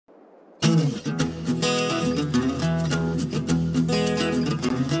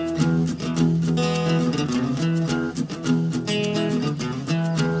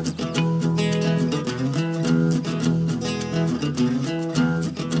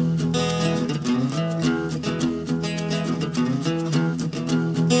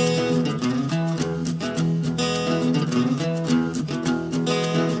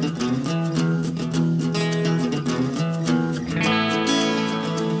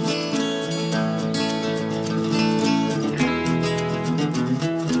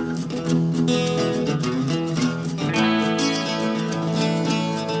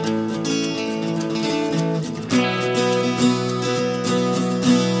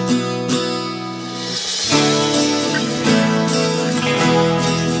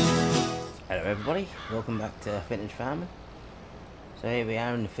Everybody, welcome back to Vintage Farming. So here we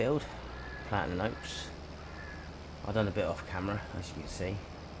are in the field, planting oats. I've done a bit off camera, as you can see,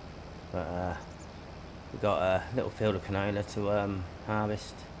 but we've got a little field of canola to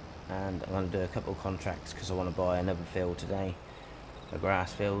harvest, and I'm going to do a couple of contracts because I want to buy another field today, a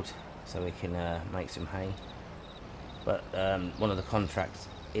grass field, so we can make some hay. But one of the contracts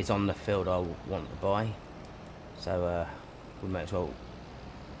is on the field I want to buy, so we might as well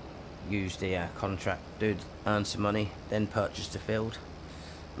use the contract, earn some money, then purchase the field.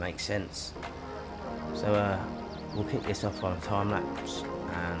 Makes sense. So we'll kick this off on a time lapse,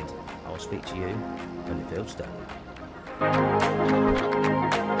 and I'll speak to you when the field's done.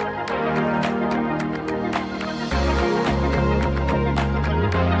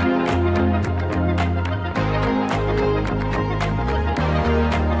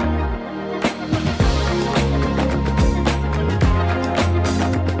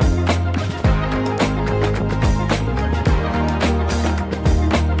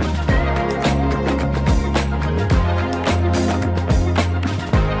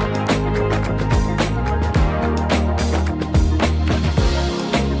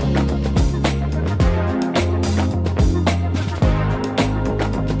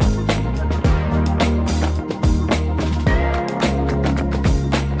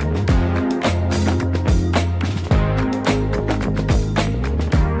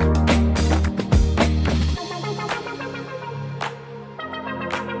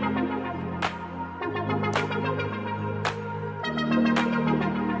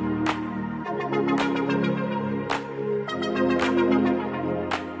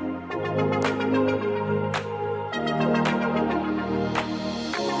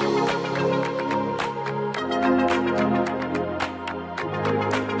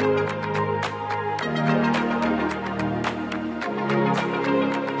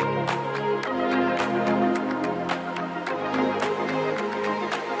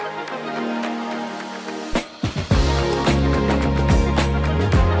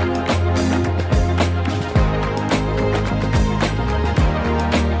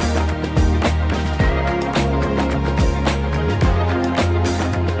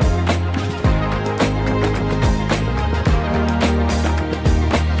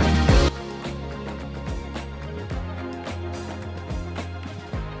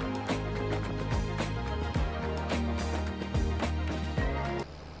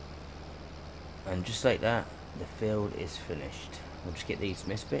 And just like that, the field is finished. We'll just get these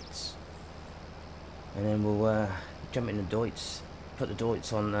mist bits, and then we'll jump in the doits, put the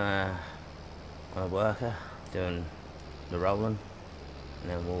doits on a worker doing the rolling, and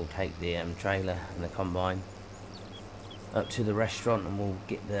then we'll take the trailer and the combine up to the restaurant, and we'll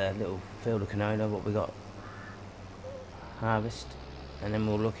get the little field of canola what we got harvest, and then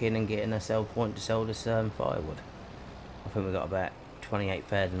we'll look in and get in a sell point to sell this firewood. I think we've got about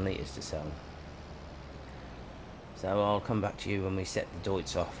 28,000 litres to sell. So I'll come back to you when we set the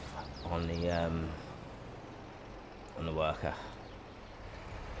doits off on the worker.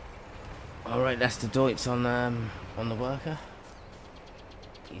 Alright, that's the doits on the worker.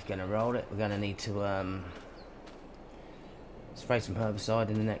 He's going to roll it. We're going to need to spray some herbicide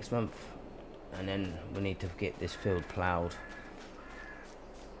in the next month, and then we need to get this field ploughed.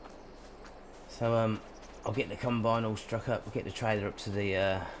 So I'll get the combine all struck up, we'll get the trailer up to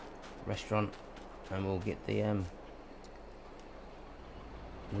the restaurant, and we'll get the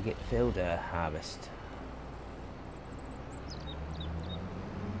field harvest.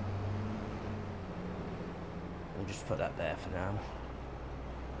 We'll just put that there for now.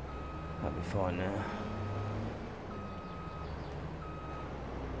 That'll be fine now.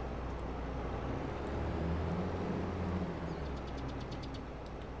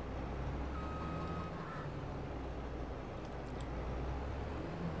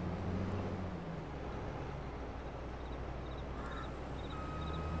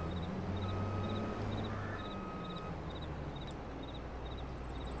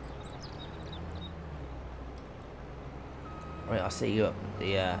 Right, I'll see you up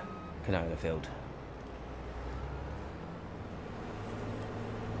the canola field.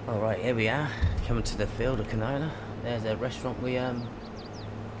 Alright, here we are, coming to the field of canola. There's a restaurant we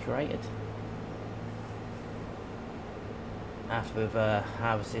created. After we've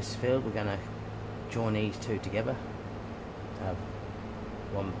harvested this field, we're going to join these two together to have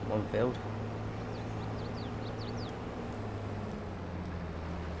one field.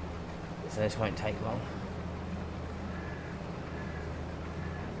 So this won't take long.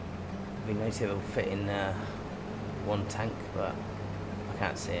 We know it will fit in one tank, but I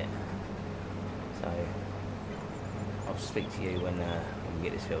can't see it. So I'll speak to you when we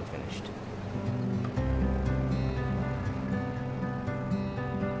get this field finished.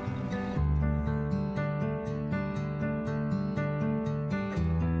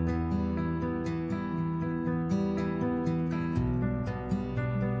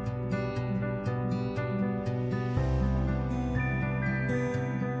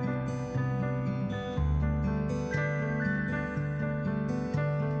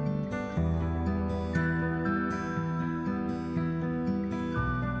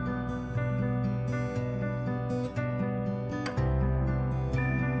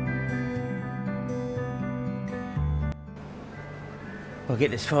 We'll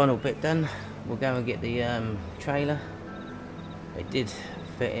get this final bit done. We'll go and get the trailer. It did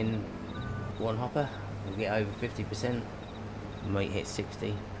fit in one hopper. We'll get over 50%. We might hit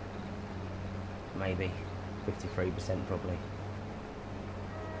 60, maybe 53% probably.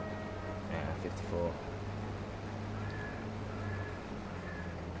 54.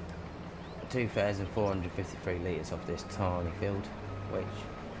 2,453 litres off this tiny field, which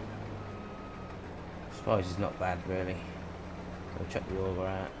I suppose is not bad really. We'll chuck the auger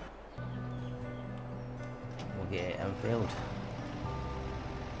out. We'll get it unfilled.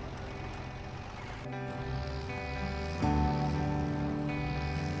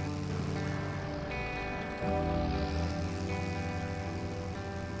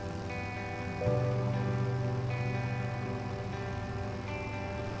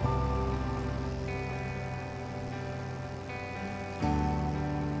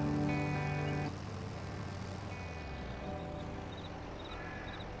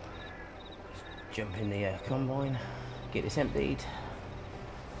 Jump in the combine, get this emptied,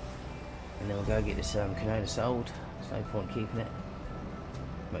 and then we'll go get this canola sold. There's no point keeping it.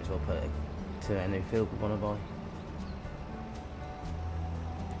 Might as well put it to our new field we want to buy.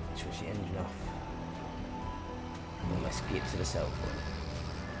 Switch the engine off. And let's get to the sell point.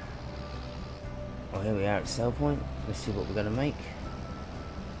 Well, here we are at the sell point. Let's see what we're going to make.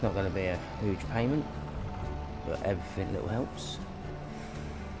 It's not going to be a huge payment, but everything little helps.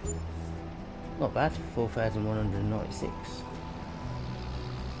 Not bad, 4,196.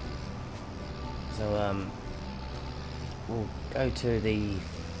 So we'll go to the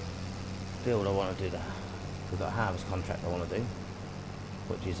field I want to do. We've got a harvest contract I want to do,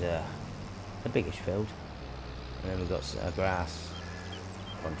 which is a biggish field, and then we've got a grass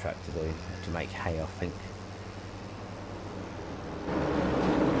contract to do to make hay, I think.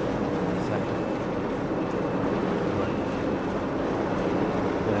 So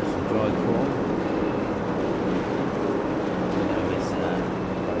we'll have some dry corn.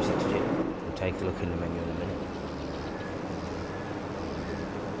 Take a look in the menu in a minute.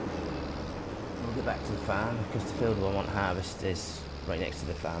 We'll get back to the farm because the field I want to harvest is right next to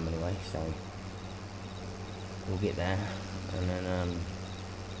the farm anyway, so we'll get there and then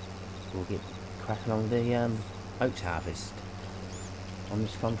we'll get cracking on the oats harvest on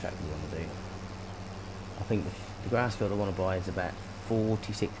this contract we want to do. I think the grass field I want to buy is about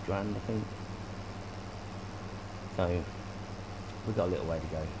 46 grand, I think. So we've got a little way to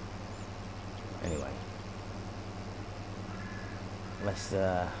go. Anyway, let's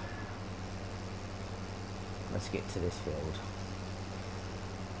get to this field.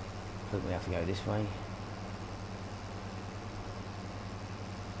 I think we have to go this way.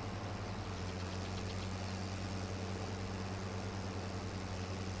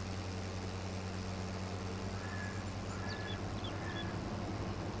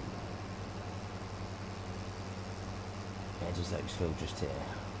 Yeah, just Oaks field just here.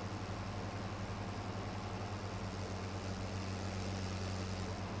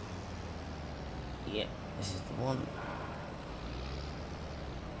 Yeah, this is the one.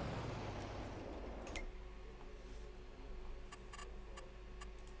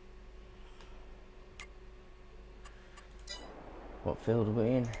 What field are we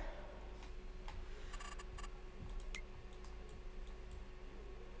in?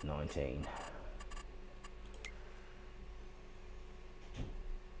 19.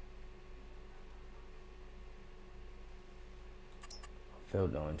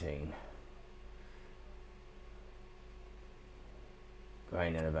 Field 19.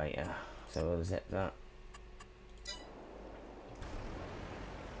 Grain elevator. So we'll zip that.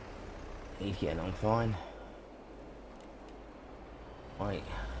 He's getting on fine. Right,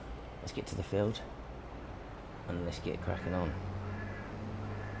 let's get to the field and let's get cracking on.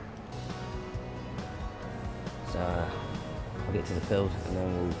 So I'll get to the field and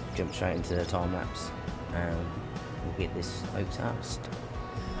then we'll jump straight into the time lapse and we'll get this oaks harvest.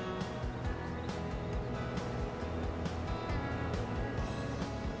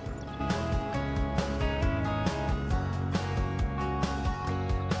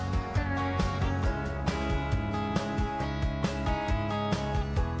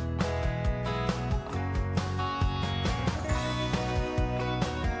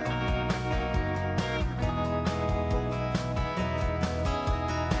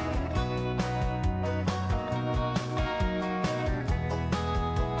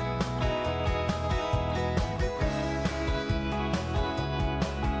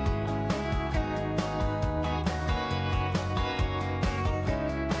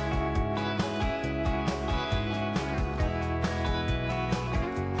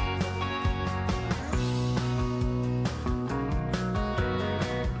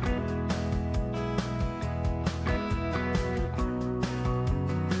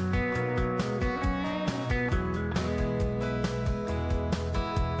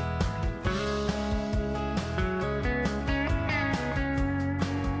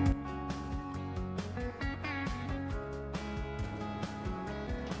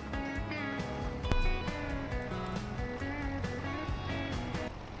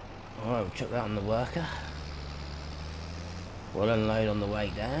 Alright, we'll chuck that on the worker. We'll unload on the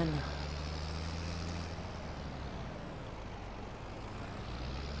way down.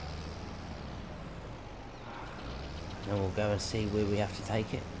 And we'll go and see where we have to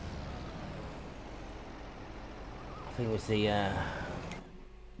take it. I think it was the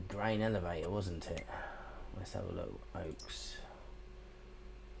grain elevator, wasn't it? Let's have a look. Oaks.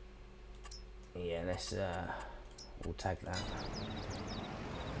 Yeah, let's we'll tag that.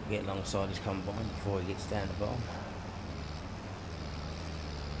 Get alongside his combine before he gets down the bottom.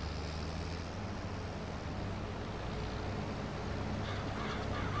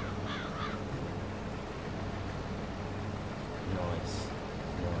 Nice,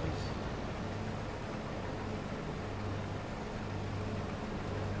 nice.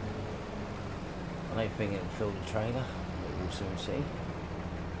 I don't think it'll fill the trailer, but we'll soon see.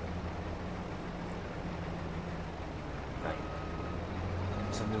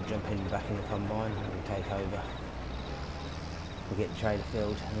 So we'll jump in back in the combine and we'll take over. We'll get the trailer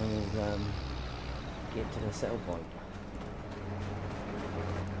filled and then we'll get to the settle point.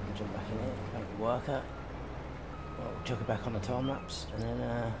 We'll jump back in it, make the worker. We'll chuck it back on the time lapse and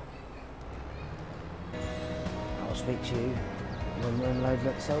then I'll speak to you when we're unloading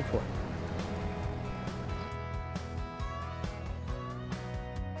at the settle point.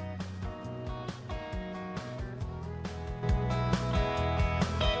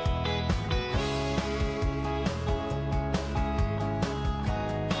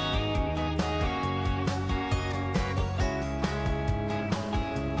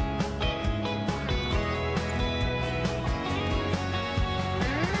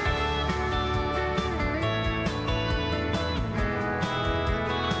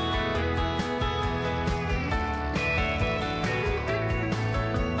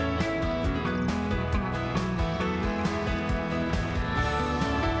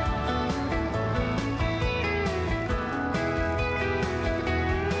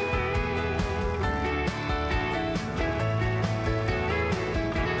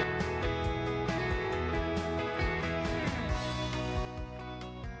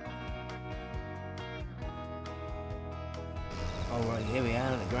 Alright, here we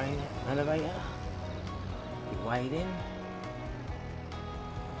are on the grain elevator. Get weighed in.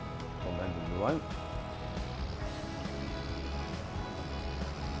 Or maybe we won't.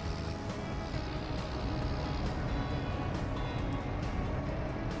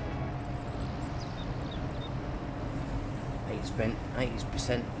 Spent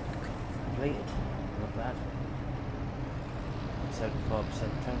 80% completed, not bad.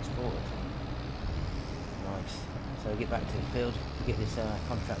 75% transported. Nice. So get back to the field, get this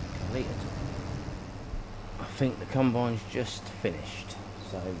contract completed. I think the combine's just finished,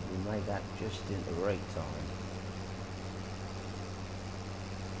 so we made that just in the right time.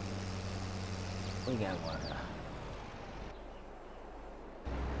 We go, worker.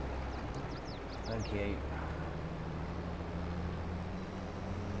 Thank you.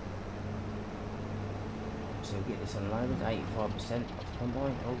 so we'll get this unloaded. 85% of the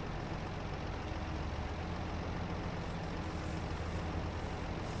combine. Oh.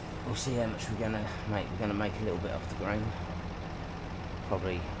 We'll see how much we're gonna make. We're gonna make a little bit off the grain,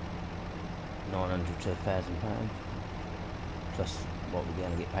 probably 900 to £1,000, plus what we're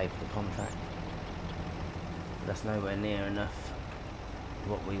gonna get paid for the contract. But that's nowhere near enough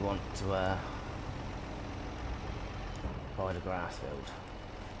what we want to buy the grass field.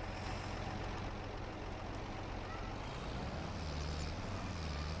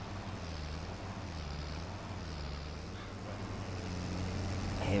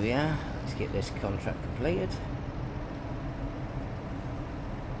 Here we are. Let's get this contract completed.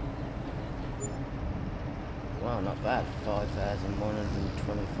 Well, not bad.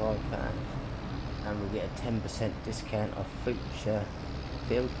 £5,125, and we get a 10% discount off future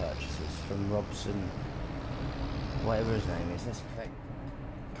field purchases from Robson, whatever his name is. Let's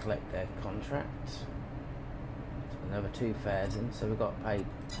collect their contract. Another 2,000, so we've got paid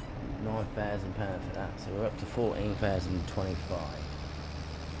 £9,000 for that. So we're up to 14,025.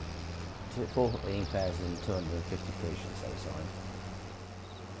 14,253, should say, sorry.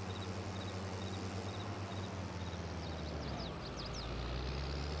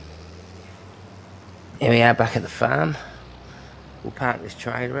 Here we are back at the farm. We'll park this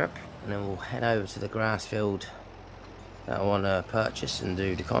trailer up and then we'll head over to the grass field that I want to purchase and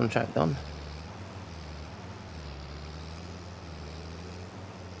do the contract on.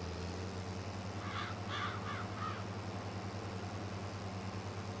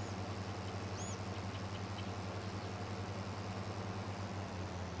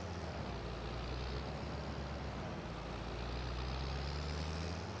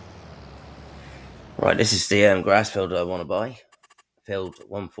 Right, this is the grass field I want to buy. Field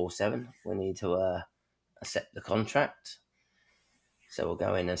 147. We need to accept the contract. So we'll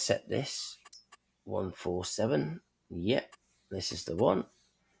go in and set this. 147. Yep, this is the one.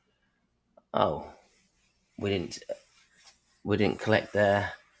 Oh, we didn't collect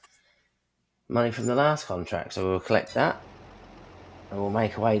their money from the last contract, so we'll collect that and we'll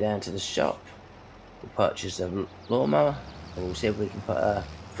make our way down to the shop. We'll purchase a lawnmower and we'll see if we can put a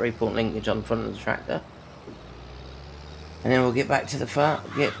 3-point linkage on the front of the tractor, and then we'll get back to the farm,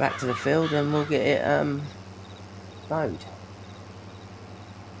 get back to the field, and we'll get it mowed.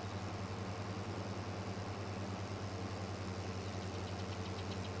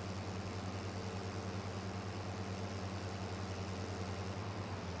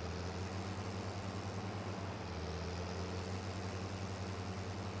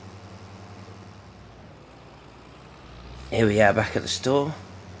 Here we are back at the store.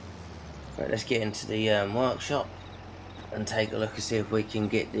 Right, let's get into the workshop and take a look and see if we can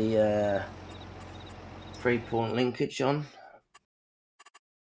get the 3-point linkage on.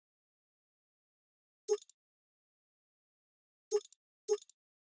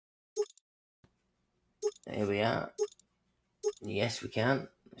 Here we are. Yes, we can.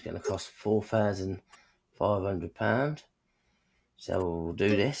 It's going to cost £4,500. So we'll do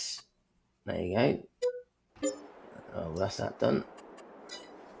this. There you go. Oh, that's that done.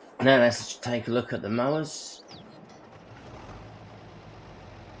 Now let's take a look at the mowers.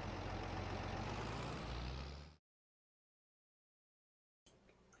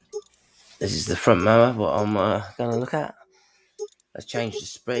 This is the front mower, what I'm going to look at. Let's change the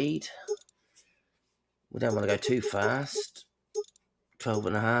speed. We don't want to go too fast.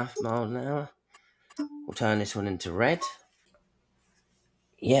 12.5 miles an hour. We'll turn this one into red.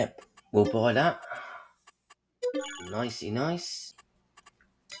 Yep, we'll buy that. Nicey nice.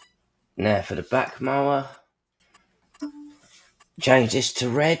 Now for the back mower. Change this to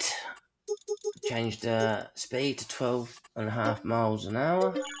red. Change the speed to 12.5 miles an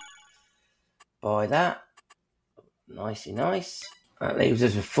hour. Buy that. Nicey nice. That leaves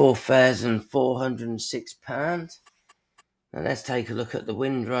us with £4,406. Now let's take a look at the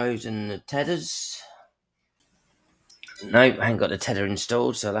windrows and the tethers. Nope, I ain't got the tether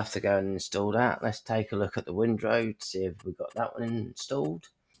installed, so I'll have to go and install that. Let's take a look at the windrow to see if we've got that one installed.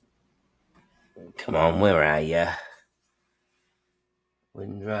 Come on, where are you?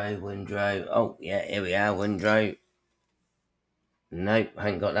 Windrow. Oh, yeah, here we are, windrow. Nope, I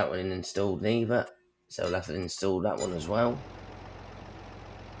ain't got that one installed neither, so I'll have to install that one as well.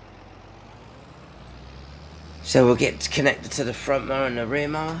 So we'll get connected to the front mower and the rear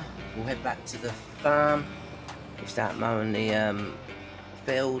mower. We'll head back to the farm. We'll start mowing the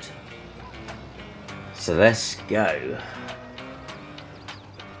field. So let's go.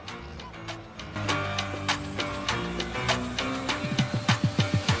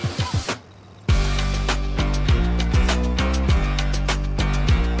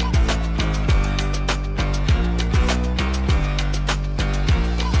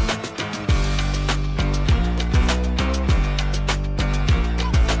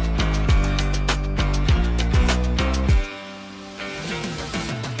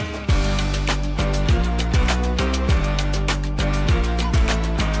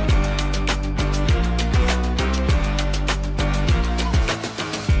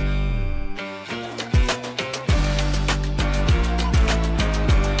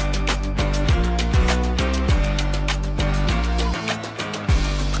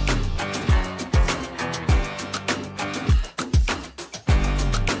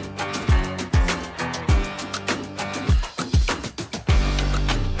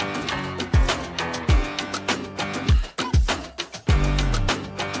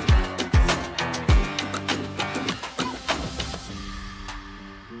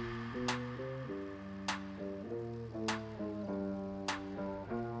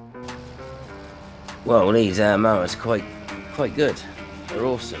 Well, these mowers are quite good. They're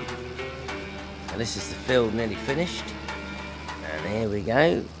awesome. And this is the field nearly finished. And here we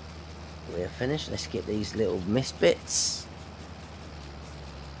go. We're finished. Let's get these little mist bits.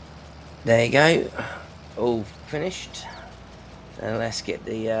 There you go. All finished. And let's get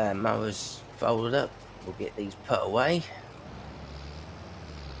the mowers folded up. We'll get these put away.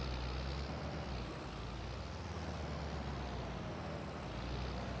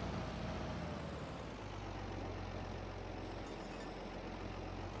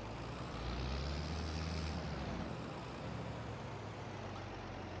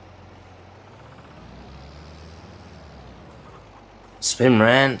 Spin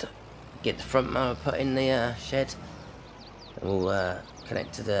round, get the front mower put in the shed, and we'll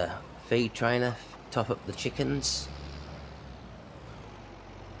connect to the feed trailer, top up the chickens.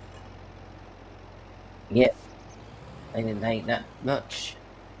 Yep, they didn't eat that much.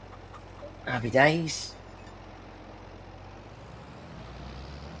 Happy days.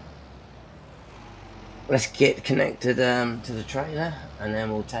 Let's get connected to the trailer, and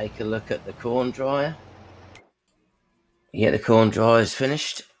then we'll take a look at the corn dryer. Yeah, the corn dryer is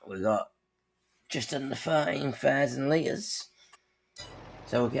finished. We've got just under 13,000 litres.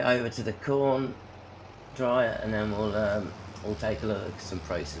 So we'll get over to the corn dryer, and then we'll take a look at some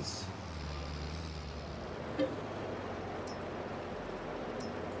prices.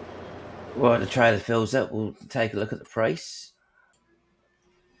 While the trailer fills up, we'll take a look at the price.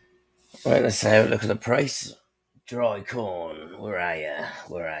 Right, let's have a look at the price. Dry corn, where are you?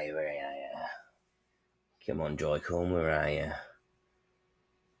 Where are you? Where are you? Come on, dry corn, where are you?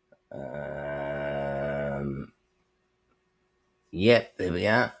 Yep, there we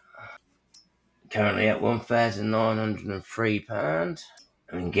are. Currently at £1,903.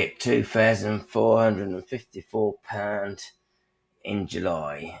 And we can get £2,454 in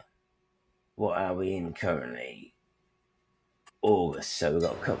July. What are we in currently? August, so we've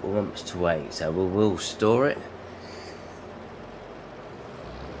got a couple of months to wait, so we will store it.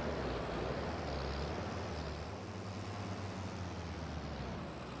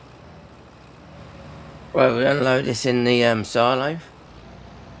 Right, we unload this in the silo,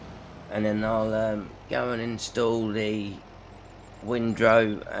 and then I'll go and install the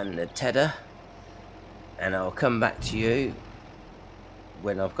windrow and the tedder, and I'll come back to you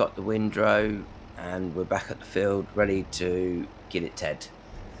when I've got the windrow and we're back at the field ready to get it tedded.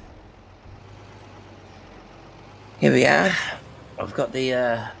 Here we are. I've got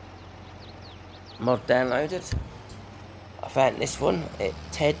the mod downloaded. I found this one. It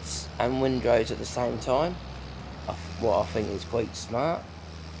teds and windrows at the same time. What I think is quite smart.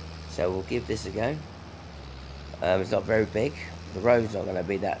 So we'll give this a go. It's not very big. The row's not going to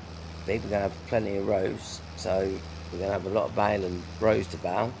be that big. We're going to have plenty of rows. So we're going to have a lot of bale and rows to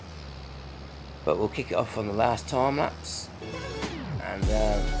bale. But we'll kick it off on the last time lapse. And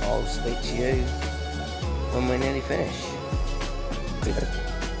I'll speak to you when we're nearly finished.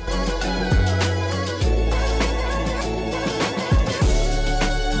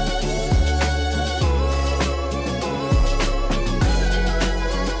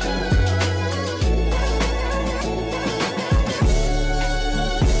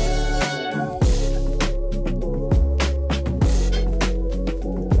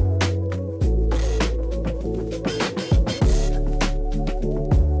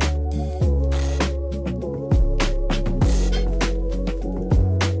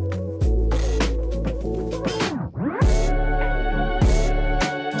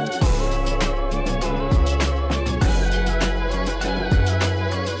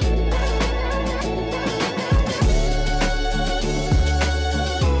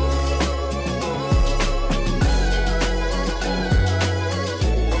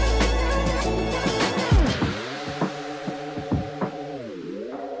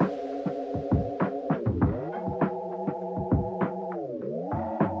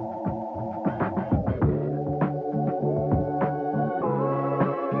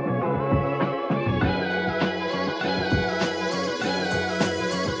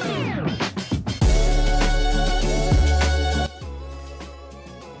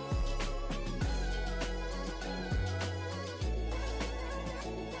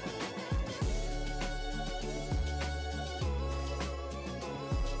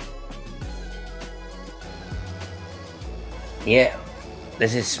 Yeah,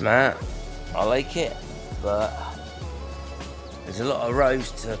 this is smart. I like it, but there's a lot of rows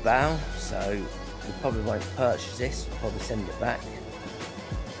to bale, so we probably won't purchase this. We'll probably send it back.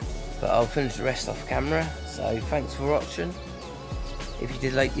 But I'll finish the rest off camera. So thanks for watching. If you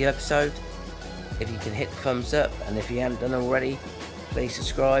did like the episode, if you can hit the thumbs up, and if you haven't done already, please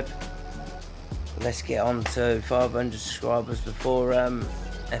subscribe. let's get on to 500 subscribers before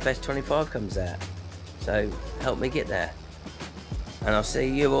FS25 comes out. So help me get there. And I'll see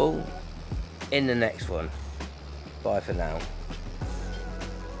you all in the next one. Bye for now.